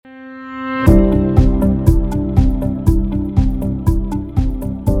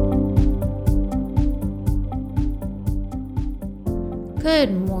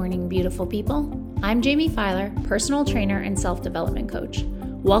Good morning, beautiful people. I'm Jamie Filer, personal trainer and self-development coach.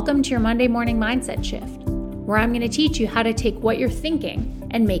 Welcome to your Monday morning mindset shift, where I'm going to teach you how to take what you're thinking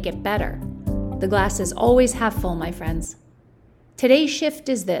and make it better. The glass is always half full, my friends. Today's shift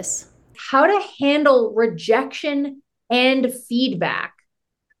is this: how to handle rejection and feedback.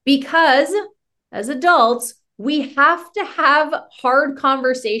 Because as adults, we have to have hard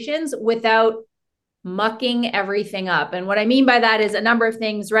conversations without mucking everything up. And what I mean by that is a number of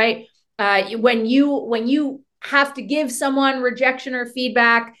things, right? When you have to give someone rejection or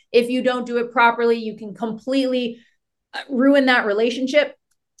feedback, if you don't do it properly, you can completely ruin that relationship,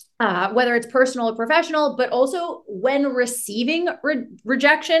 whether it's personal or professional. But also when receiving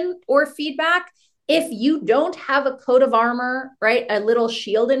rejection or feedback, if you don't have a coat of armor, right, a little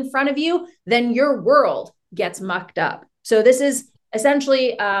shield in front of you, then your world gets mucked up. So this is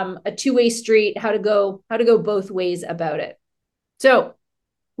essentially a two-way street, how to go both ways about it. So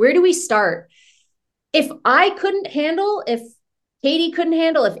where do we start? If Katie couldn't handle, if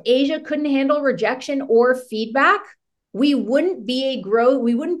Asia couldn't handle rejection or feedback, we wouldn't be a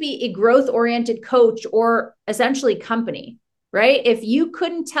growth-oriented coach or essentially company, right? If you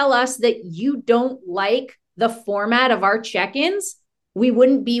couldn't tell us that you don't like the format of our check-ins, we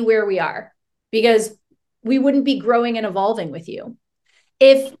wouldn't be where we are, because we wouldn't be growing and evolving with you.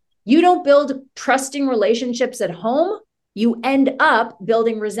 If you don't build trusting relationships at home, you end up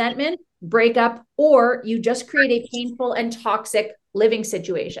building resentment, breakup, or you just create a painful and toxic living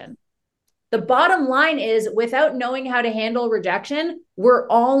situation. The bottom line is, without knowing how to handle rejection, we're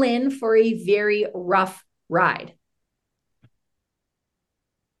all in for a very rough ride.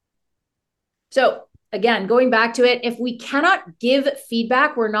 So again, going back to it, if we cannot give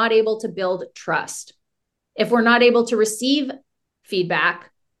feedback, we're not able to build trust. If we're not able to receive feedback,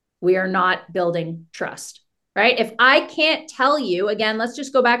 we are not building trust, right? If I can't tell you, again, let's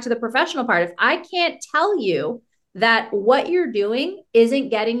just go back to the professional part. If I can't tell you that what you're doing isn't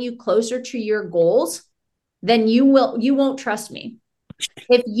getting you closer to your goals, then you won't trust me.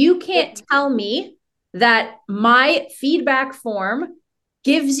 If you can't tell me that my feedback form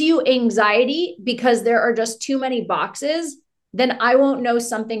gives you anxiety because there are just too many boxes, then I won't know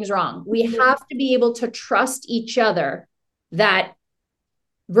something's wrong. We have to be able to trust each other that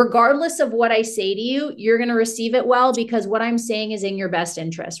regardless of what I say to you, you're going to receive it well, because what I'm saying is in your best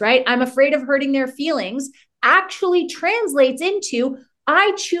interest, right? I'm afraid of hurting their feelings actually translates into,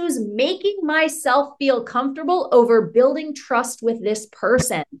 I choose making myself feel comfortable over building trust with this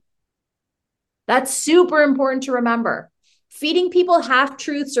person. That's super important to remember. Feeding people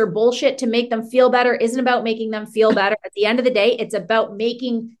half-truths or bullshit to make them feel better isn't about making them feel better. At the end of the day, it's about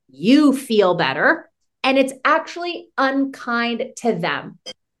making you feel better. And it's actually unkind to them.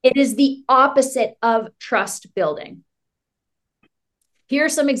 It is the opposite of trust building. Here are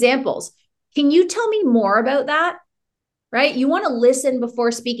some examples. Can you tell me more about that? Right? You want to listen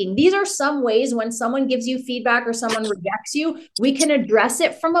before speaking. These are some ways when someone gives you feedback or someone rejects you, we can address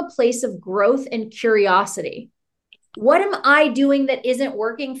it from a place of growth and curiosity. What am I doing that isn't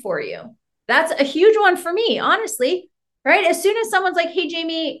working for you? That's a huge one for me, honestly, right? As soon as someone's like, hey,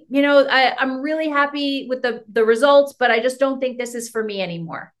 Jamie, I'm really happy with the results, but I just don't think this is for me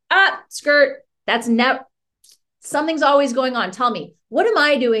anymore. Skirt, that's never, something's always going on. Tell me, what am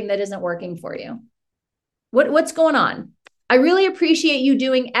I doing that isn't working for you? What's going on? I really appreciate you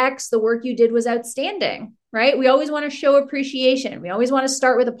doing X. The work you did was outstanding, right? We always want to show appreciation. We always want to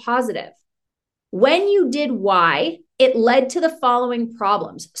start with a positive. When you did Y, it led to the following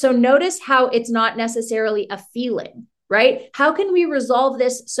problems. So notice how it's not necessarily a feeling, right? How can we resolve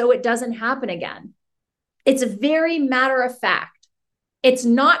this so it doesn't happen again? It's a very matter of fact. It's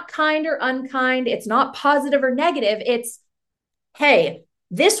not kind or unkind. It's not positive or negative. It's, hey,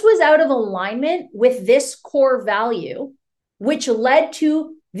 this was out of alignment with this core value, which led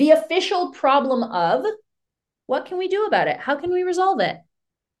to the official problem of, what can we do about it? How can we resolve it?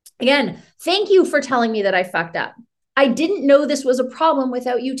 Again, thank you for telling me that I fucked up. I didn't know this was a problem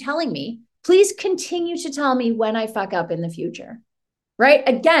without you telling me. Please continue to tell me when I fuck up in the future, right?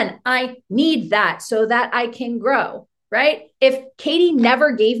 Again, I need that so that I can grow, right? If Katie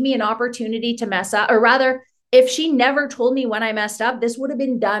never gave me an opportunity to mess up, or rather, if she never told me when I messed up, this would have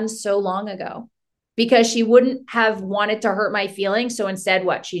been done so long ago, because she wouldn't have wanted to hurt my feelings. So instead,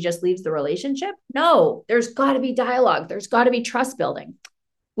 what? She just leaves the relationship? No, there's got to be dialogue. There's got to be trust building.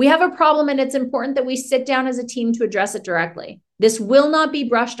 We have a problem, and it's important that we sit down as a team to address it directly. This will not be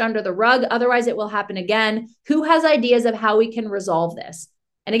brushed under the rug. Otherwise, it will happen again. Who has ideas of how we can resolve this?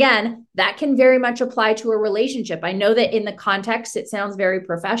 And again, that can very much apply to a relationship. I know that in the context, it sounds very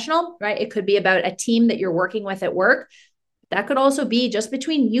professional, right? It could be about a team that you're working with at work. That could also be just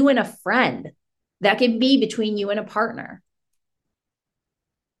between you and a friend. That could be between you and a partner.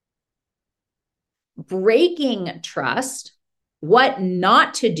 Breaking trust, what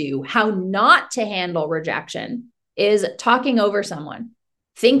not to do, how not to handle rejection, is talking over someone,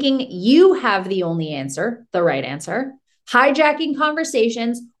 thinking you have the only answer, the right answer, hijacking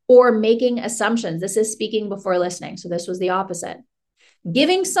conversations, or making assumptions. This is speaking before listening. So this was the opposite.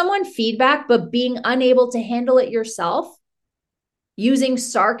 Giving someone feedback, but being unable to handle it yourself, using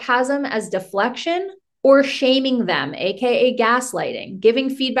sarcasm as deflection, or shaming them, aka gaslighting, giving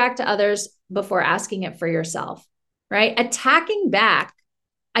feedback to others before asking it for yourself, right? Attacking back,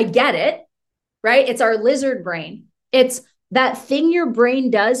 I get it, right? It's our lizard brain. It's that thing your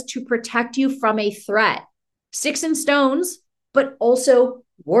brain does to protect you from a threat. Sticks and stones, but also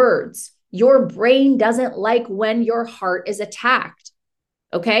words. Your brain doesn't like when your heart is attacked.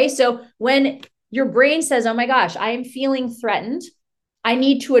 Okay, so when your brain says, oh my gosh, I am feeling threatened, I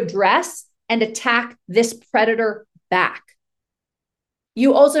need to address and attack this predator back.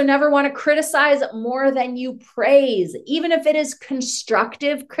 You also never want to criticize more than you praise. Even if it is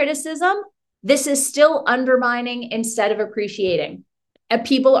constructive criticism, this is still undermining instead of appreciating. And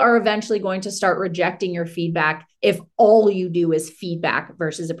people are eventually going to start rejecting your feedback if all you do is feedback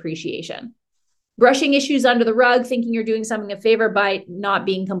versus appreciation. Brushing issues under the rug, thinking you're doing something a favor by not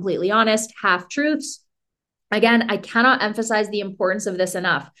being completely honest, half truths. Again, I cannot emphasize the importance of this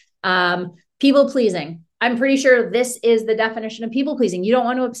enough. People pleasing. I'm pretty sure this is the definition of people pleasing. You don't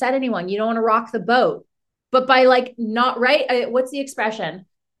want to upset anyone. You don't want to rock the boat. But by like not right, what's the expression?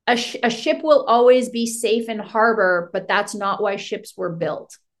 A ship will always be safe in harbor, but that's not why ships were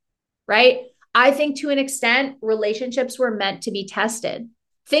built, right? I think to an extent, relationships were meant to be tested.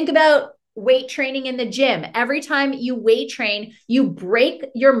 Think about weight training in the gym. Every time you weight train, you break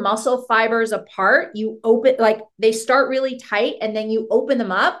your muscle fibers apart. You open, like they start really tight and then you open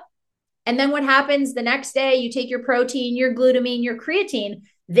them up. And then what happens the next day, you take your protein, your glutamine, your creatine,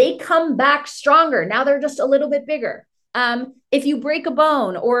 they come back stronger. Now they're just a little bit bigger. If you break a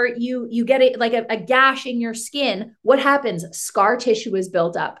bone or you get it like a gash in your skin, what happens? Scar tissue is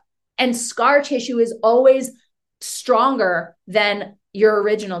built up, and scar tissue is always stronger than your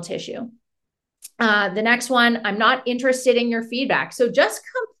original tissue. The next one, I'm not interested in your feedback. So just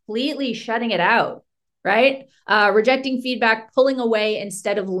completely shutting it out, right? Rejecting feedback, pulling away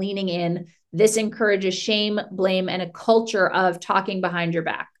instead of leaning in. This encourages shame, blame, and a culture of talking behind your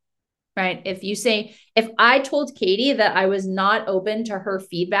back, right? If I told Katie that I was not open to her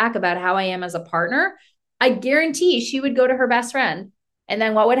feedback about how I am as a partner, I guarantee she would go to her best friend. And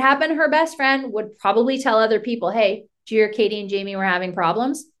then what would happen? Her best friend would probably tell other people, hey, do you hear Katie and Jamie were having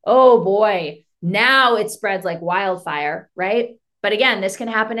problems? Oh boy. Now it spreads like wildfire, right? But again, this can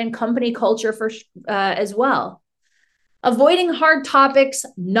happen in company culture as well. Avoiding hard topics,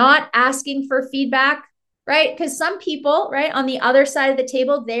 not asking for feedback, right? Because some people, right, on the other side of the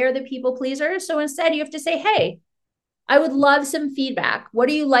table, they are the people pleasers. So instead, you have to say, hey, I would love some feedback. What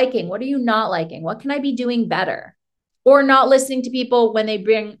are you liking? What are you not liking? What can I be doing better? Or not listening to people when they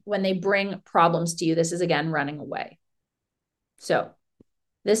bring problems to you. This is again running away. So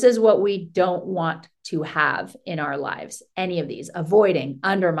this is what we don't want to have in our lives. Any of these: avoiding,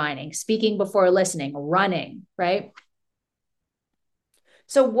 undermining, speaking before listening, running, right?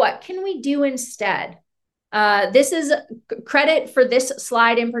 So what can we do instead? This is credit for this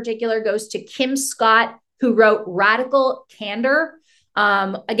slide in particular goes to Kim Scott, who wrote Radical Candor.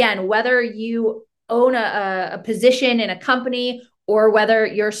 Again, whether you own a position in a company or whether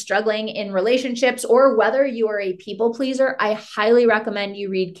you're struggling in relationships or whether you are a people pleaser, I highly recommend you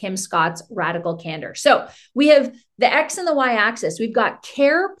read Kim Scott's Radical Candor. So we have the X and the Y axis. We've got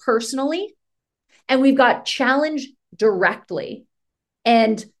care personally, and we've got challenge directly.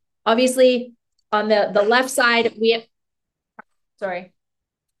 And obviously on the left side,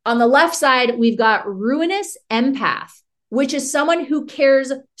 on the left side, we've got ruinous empath, which is someone who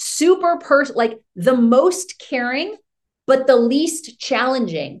cares like the most caring, but the least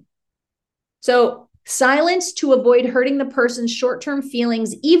challenging. So silence to avoid hurting the person's short-term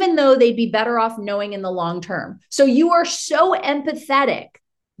feelings, even though they'd be better off knowing in the long term. So you are so empathetic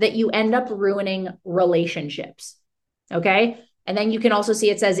that you end up ruining relationships. Okay. And then you can also see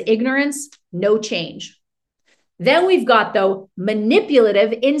it says ignorance, no change. Then we've got, though,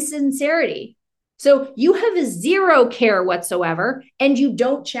 manipulative insincerity. So you have zero care whatsoever and you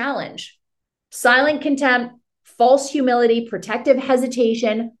don't challenge. Silent contempt, false humility, protective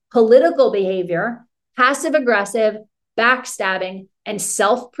hesitation, political behavior, passive aggressive, backstabbing, and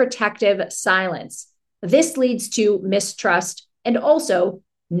self-protective silence. This leads to mistrust and also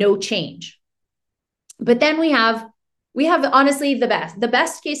no change. But then we have We have honestly the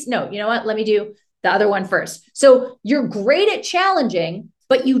best case. No, you know what? Let me do the other one first. So you're great at challenging,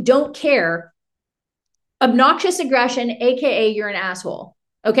 but you don't care. Obnoxious aggression, AKA you're an asshole.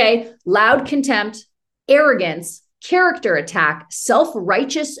 Okay. Loud contempt, arrogance, character attack,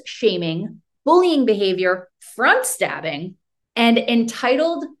 self-righteous shaming, bullying behavior, front stabbing, and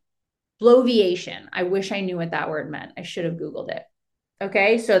entitled bloviation. I wish I knew what that word meant. I should have Googled it.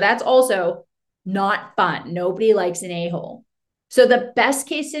 Okay. So that's also not fun. Nobody likes an a-hole. So the best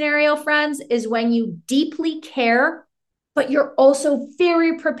case scenario, friends, is when you deeply care, but you're also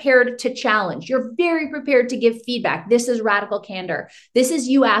very prepared to challenge. You're very prepared to give feedback. This is radical candor. This is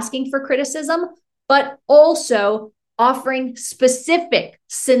you asking for criticism, but also offering specific,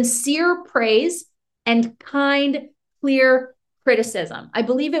 sincere praise and kind, clear criticism. I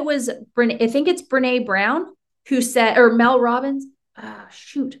believe it was, I think it's Brene Brown who said, or Mel Robbins,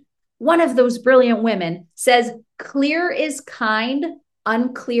 one of those brilliant women says, clear is kind,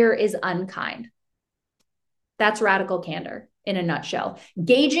 unclear is unkind. That's radical candor in a nutshell.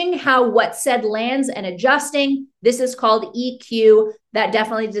 Gauging how what's said lands and adjusting. This is called EQ. That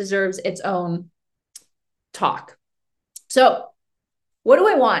definitely deserves its own talk. So what do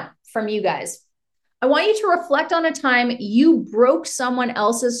I want from you guys? I want you to reflect on a time you broke someone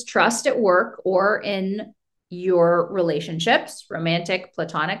else's trust at work or in your relationships, romantic,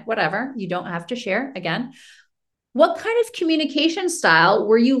 platonic, whatever. You don't have to share. Again, what kind of communication style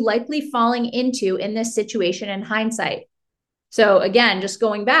were you likely falling into in this situation in hindsight? So again, just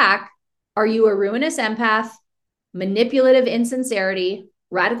going back, are you a ruinous empath, manipulative insincerity,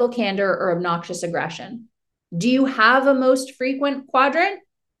 radical candor, or obnoxious aggression? Do you have a most frequent quadrant?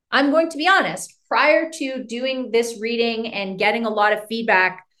 I'm going to be honest, prior to doing this reading and getting a lot of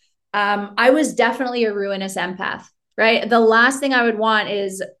feedback, I was definitely a ruinous empath, right? The last thing I would want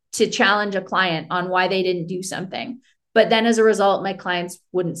is to challenge a client on why they didn't do something. But then as a result, my clients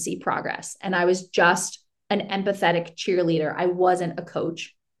wouldn't see progress. And I was just an empathetic cheerleader. I wasn't a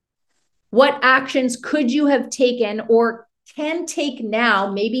coach. What actions could you have taken or can take now?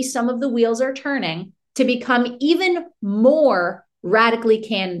 Maybe some of the wheels are turning to become even more radically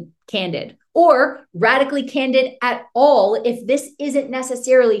candid, or radically candid at all if this isn't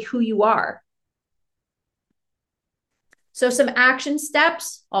necessarily who you are. So some action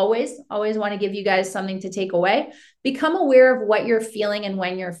steps, always want to give you guys something to take away. Become aware of what you're feeling and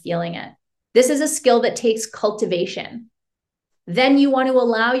when you're feeling it. This is a skill that takes cultivation. Then you want to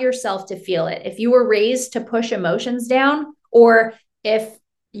allow yourself to feel it. If you were raised to push emotions down, or if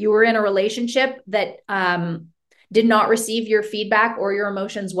you were in a relationship that did not receive your feedback or your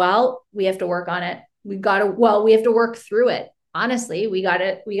emotions well, we have to work on it. We have to work through it. Honestly, we got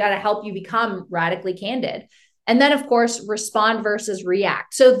to help you become radically candid. And then, of course, respond versus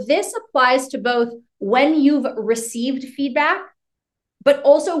react. So this applies to both when you've received feedback, but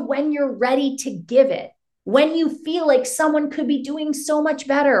also when you're ready to give it, when you feel like someone could be doing so much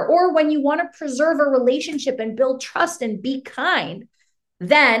better, or when you want to preserve a relationship and build trust and be kind,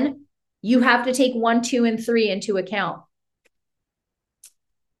 then you have to take 1, 2, and 3 into account.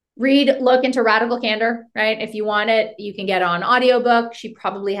 Look into Radical Candor, right? If you want it, you can get it on audiobook. She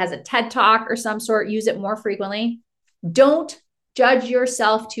probably has a TED Talk or some sort. Use it more frequently. Don't judge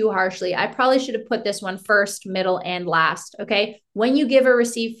yourself too harshly. I probably should have put this one first, middle, and last, okay? When you give or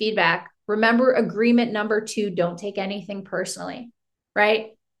receive feedback, remember agreement number 2, don't take anything personally,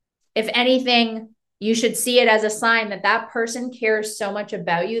 right? If anything, you should see it as a sign that that person cares so much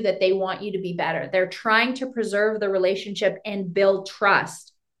about you that they want you to be better. They're trying to preserve the relationship and build trust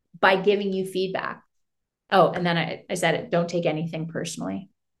by giving you feedback. Oh, and then I said it, don't take anything personally.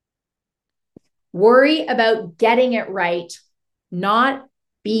 Worry about getting it right, not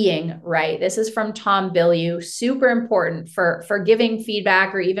being right. This is from Tom Bilyeu, super important for giving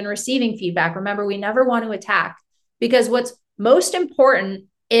feedback or even receiving feedback. Remember, we never want to attack, because what's most important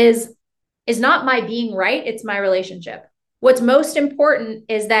is not my being right, it's my relationship. What's most important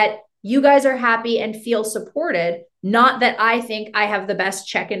is that you guys are happy and feel supported, not that I think I have the best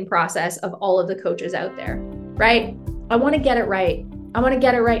check-in process of all of the coaches out there, right? I want to get it right. I want to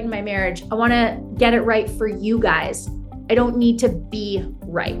get it right in my marriage. I want to get it right for you guys. I don't need to be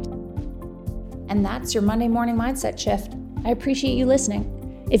right. And that's your Monday morning mindset shift. I appreciate you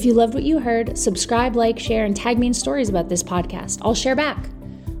listening. If you loved what you heard, subscribe, like, share, and tag me in stories about this podcast. I'll share back.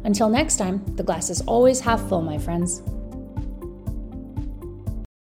 Until next time, the glass is always half full, my friends.